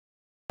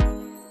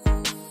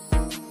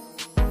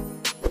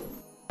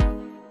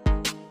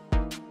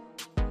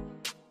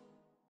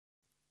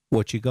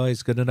What you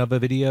guys, got another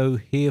video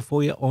here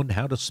for you on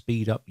how to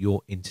speed up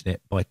your internet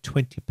by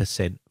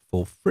 20%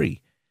 for free.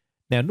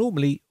 Now,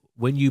 normally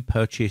when you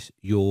purchase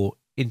your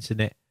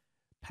internet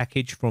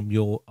package from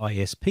your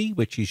ISP,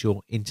 which is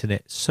your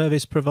internet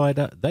service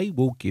provider, they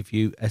will give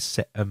you a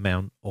set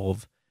amount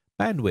of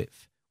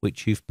bandwidth,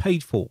 which you've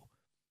paid for.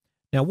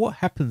 Now, what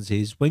happens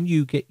is when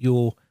you get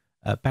your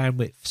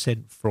bandwidth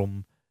sent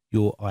from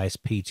your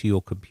ISP to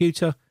your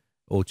computer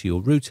or to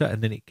your router,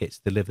 and then it gets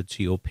delivered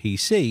to your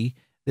PC,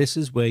 this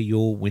is where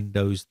your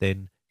Windows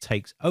then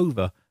takes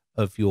over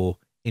of your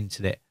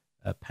internet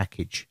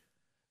package.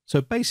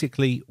 So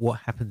basically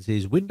what happens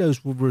is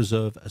Windows will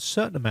reserve a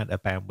certain amount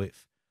of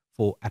bandwidth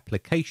for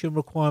application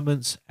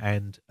requirements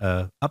and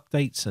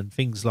updates and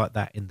things like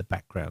that in the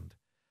background.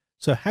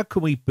 So how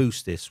can we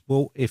boost this?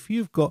 Well, if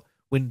you've got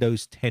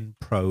Windows 10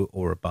 Pro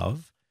or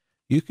above,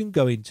 you can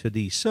go into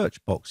the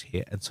search box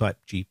here and type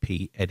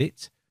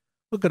GPEDIT.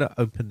 We're going to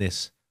open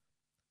this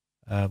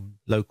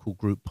local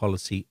group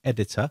policy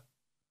editor.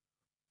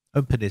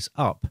 Open this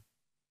up,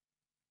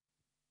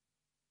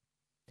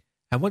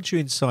 and once you're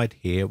inside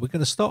here, we're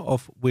going to start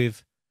off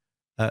with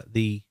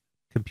the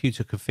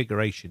computer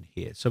configuration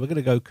here. So we're going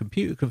to go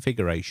computer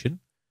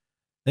configuration,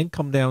 then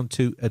come down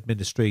to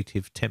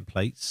administrative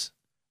templates,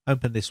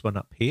 open this one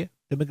up here,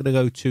 then we're going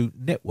to go to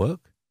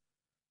network.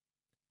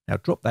 Now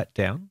drop that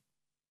down.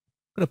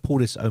 I'm going to pull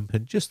this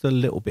open just a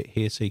little bit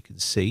here so you can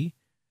see.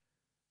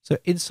 So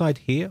inside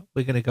here,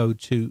 we're going to go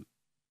to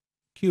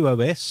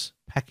QoS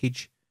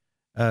package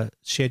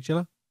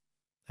scheduler,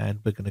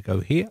 and we're going to go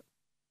here,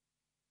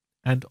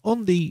 and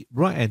on the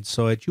right hand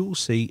side you'll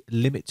see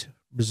limit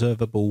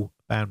reservable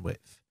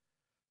bandwidth.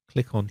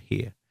 Click on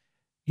here.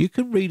 You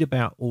can read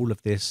about all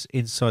of this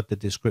inside the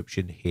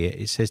description here.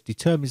 It says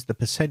determines the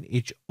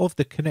percentage of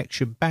the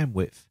connection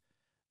bandwidth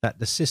that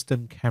the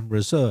system can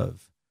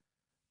reserve.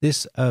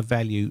 This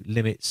value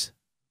limits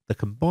the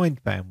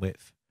combined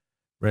bandwidth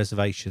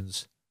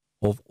reservations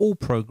of all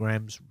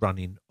programs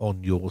running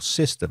on your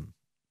system.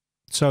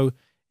 So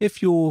if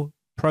your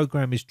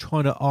program is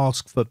trying to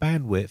ask for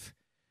bandwidth,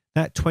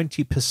 that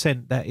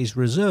 20% that is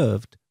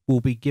reserved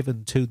will be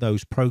given to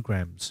those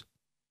programs.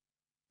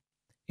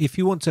 If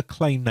you want to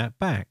claim that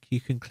back,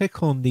 you can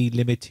click on the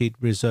limited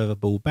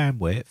reservable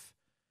bandwidth,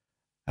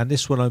 and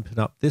this will open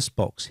up this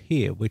box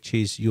here, which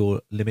is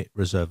your limit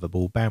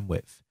reservable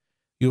bandwidth.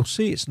 You'll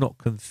see it's not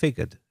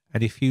configured,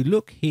 and if you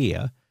look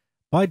here,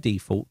 by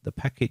default, the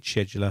package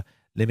scheduler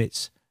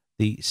limits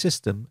the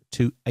system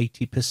to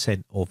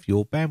 80% of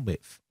your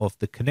bandwidth of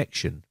the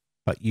connection,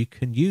 but you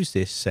can use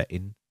this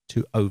setting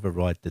to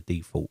override the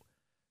default.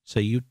 So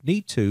you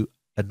need to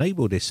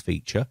enable this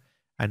feature,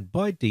 and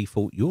by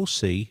default you'll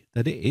see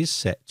that it is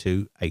set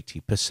to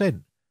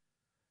 80%.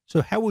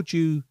 So how would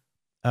you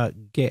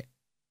get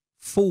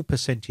full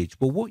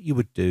percentage? Well, what you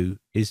would do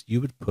is you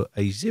would put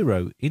a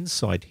 0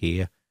 inside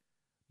here,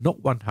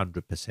 not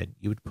 100%.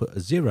 You would put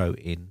a 0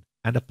 in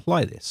and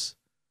apply this.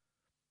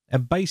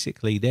 And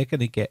basically, they're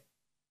going to get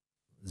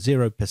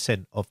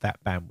 0% of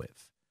that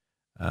bandwidth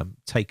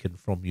taken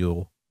from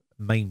your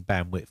main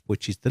bandwidth,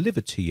 which is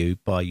delivered to you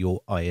by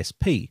your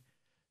ISP.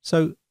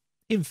 So,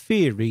 in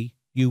theory,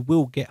 you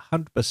will get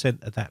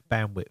 100% of that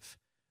bandwidth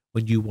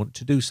when you want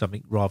to do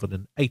something rather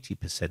than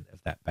 80%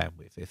 of that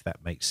bandwidth, if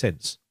that makes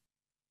sense.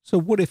 So,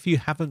 what if you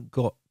haven't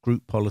got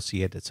Group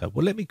Policy Editor?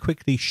 Well, let me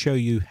quickly show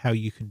you how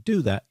you can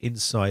do that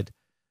inside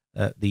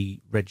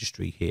the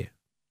registry here.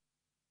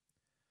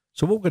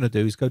 So what we're going to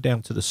do is go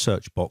down to the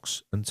search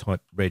box and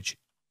type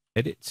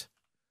regedit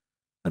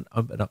and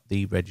open up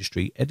the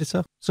registry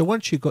editor. So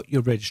once you've got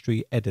your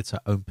registry editor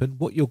open,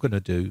 what you're going to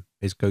do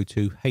is go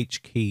to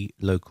HKey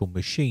local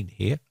machine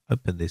here,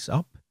 open this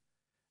up,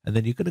 and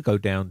then you're going to go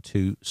down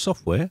to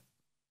software.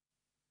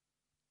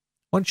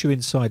 Once you're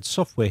inside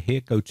software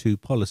here, go to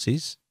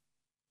policies,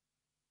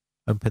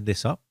 open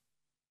this up.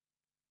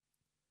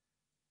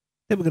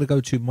 Then we're going to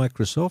go to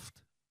Microsoft.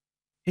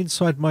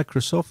 Inside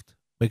Microsoft,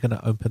 we're going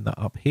to open that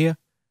up here,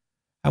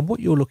 and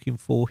what you're looking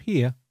for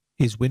here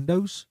is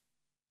Windows.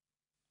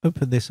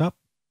 Open this up,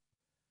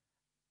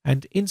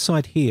 and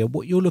inside here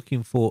what you're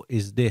looking for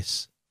is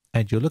this,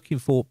 and you're looking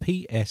for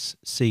Psched.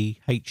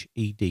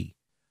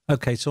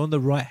 Okay, so on the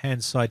right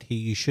hand side here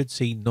you should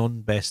see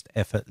non-best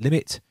effort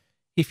limit.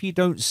 If you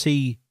don't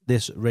see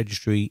this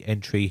registry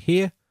entry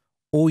here,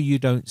 or you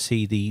don't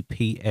see the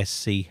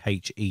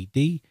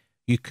Psched,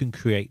 you can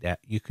create that.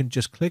 You can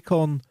just click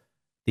on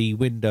the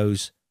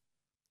Windows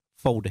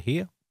folder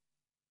here,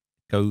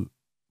 go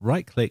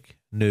right click,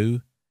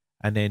 new,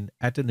 and then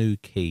add a new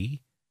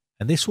key,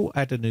 and this will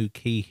add a new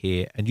key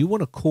here, and you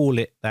want to call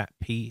it that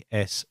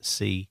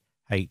Psched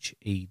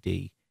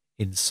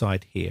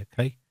inside here.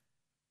 Okay,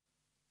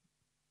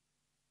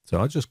 so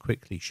I'll just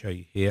quickly show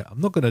you here. I'm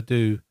not going to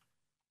do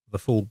the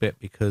full bit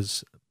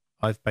because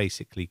I've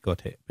basically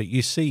got it, but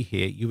you see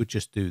here you would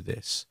just do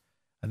this,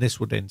 and this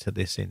would enter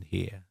this in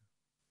here.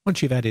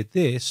 Once you've added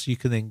this, you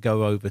can then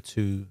go over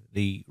to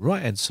the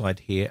right hand side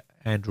here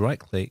and right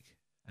click,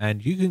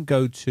 and you can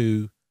go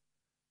to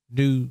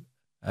new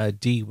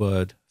D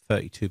word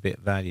 32-bit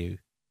value,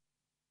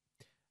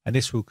 and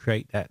this will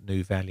create that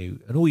new value.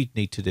 And all you'd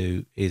need to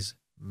do is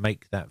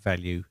make that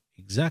value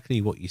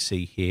exactly what you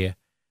see here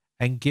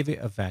and give it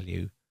a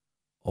value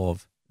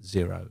of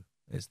 0.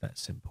 It's that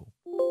simple.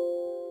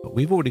 But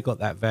we've already got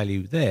that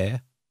value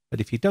there,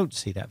 but if you don't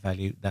see that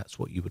value, that's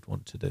what you would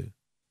want to do.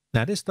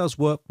 Now, this does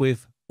work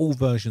with all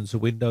versions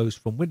of Windows,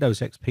 from Windows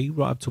XP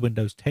right up to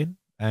Windows 10,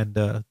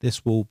 and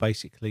this will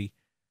basically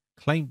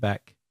claim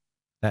back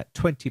that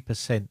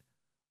 20%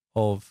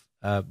 of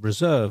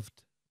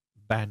reserved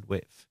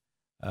bandwidth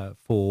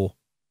for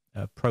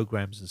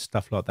programs and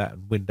stuff like that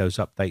and Windows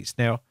updates.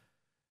 Now,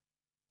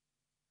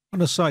 on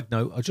a side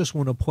note, I just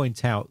want to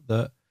point out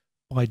that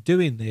by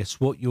doing this,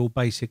 what you're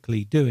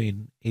basically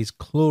doing is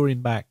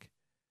clawing back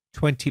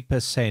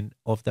 20%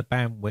 of the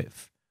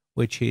bandwidth,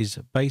 which is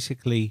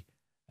basically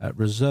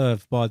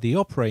reserved by the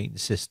operating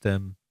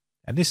system.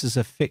 And this is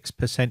a fixed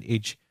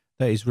percentage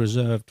that is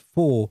reserved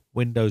for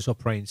Windows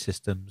operating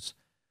systems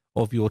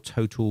of your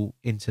total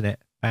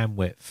internet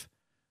bandwidth.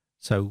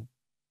 So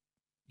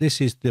this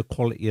is the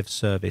quality of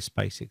service,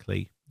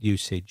 basically,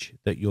 usage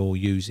that you're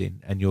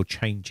using and you're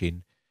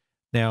changing.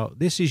 Now,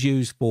 this is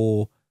used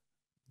for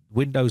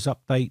Windows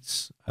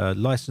updates,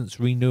 license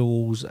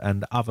renewals,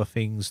 and other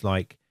things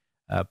like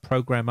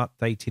program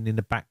updating in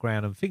the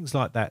background and things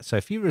like that. So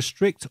if you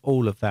restrict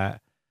all of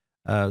that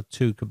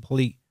to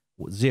complete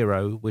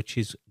 0, which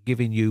is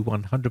giving you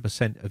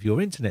 100% of your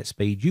internet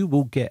speed, you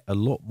will get a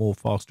lot more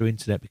faster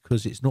internet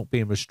because it's not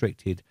being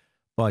restricted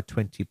by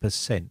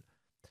 20%.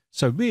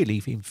 So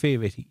really, in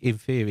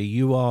theory,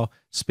 you are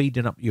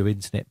speeding up your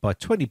internet by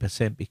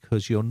 20%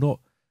 because you're not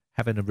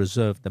having a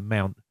reserved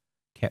amount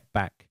kept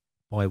back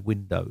by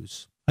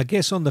Windows. I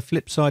guess on the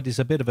flip side is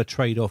a bit of a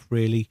trade-off,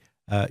 really.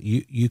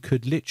 You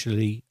could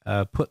literally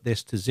put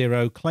this to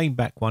 0, claim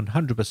back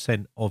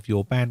 100% of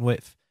your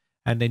bandwidth,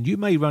 and then you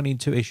may run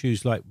into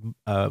issues like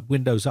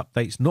Windows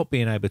updates not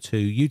being able to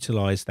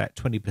utilize that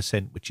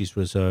 20%, which is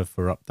reserved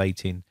for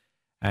updating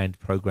and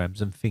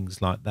programs and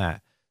things like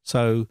that.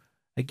 So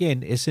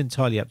again, it's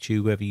entirely up to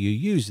you whether you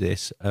use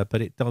this,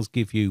 but it does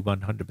give you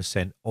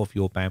 100% of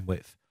your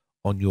bandwidth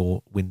on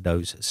your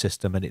Windows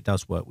system, and it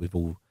does work with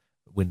all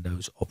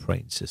Windows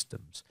operating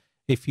systems.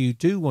 If you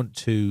do want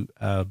to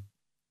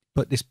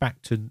put this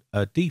back to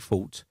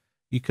default,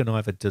 you can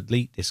either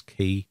delete this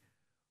key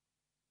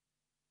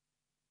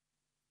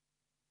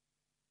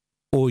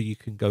or you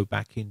can go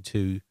back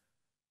into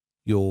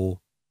your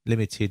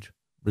limited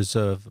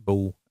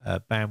reservable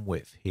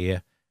bandwidth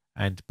here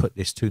and put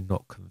this to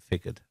not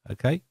configured.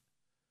 Okay.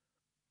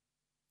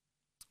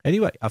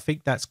 Anyway, I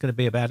think that's going to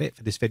be about it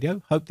for this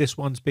video. Hope this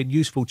one's been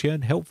useful to you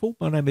and helpful.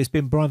 My name has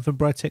been Brian from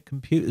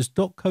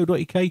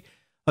briteccomputers.co.uk.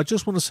 I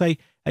just want to say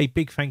a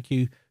big thank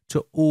you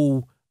to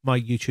all my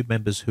YouTube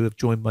members who have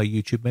joined my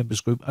YouTube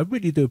members group. I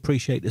really do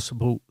appreciate the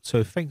support.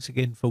 So thanks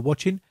again for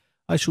watching.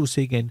 I shall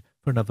see you again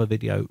for another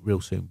video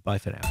real soon. Bye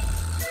for now.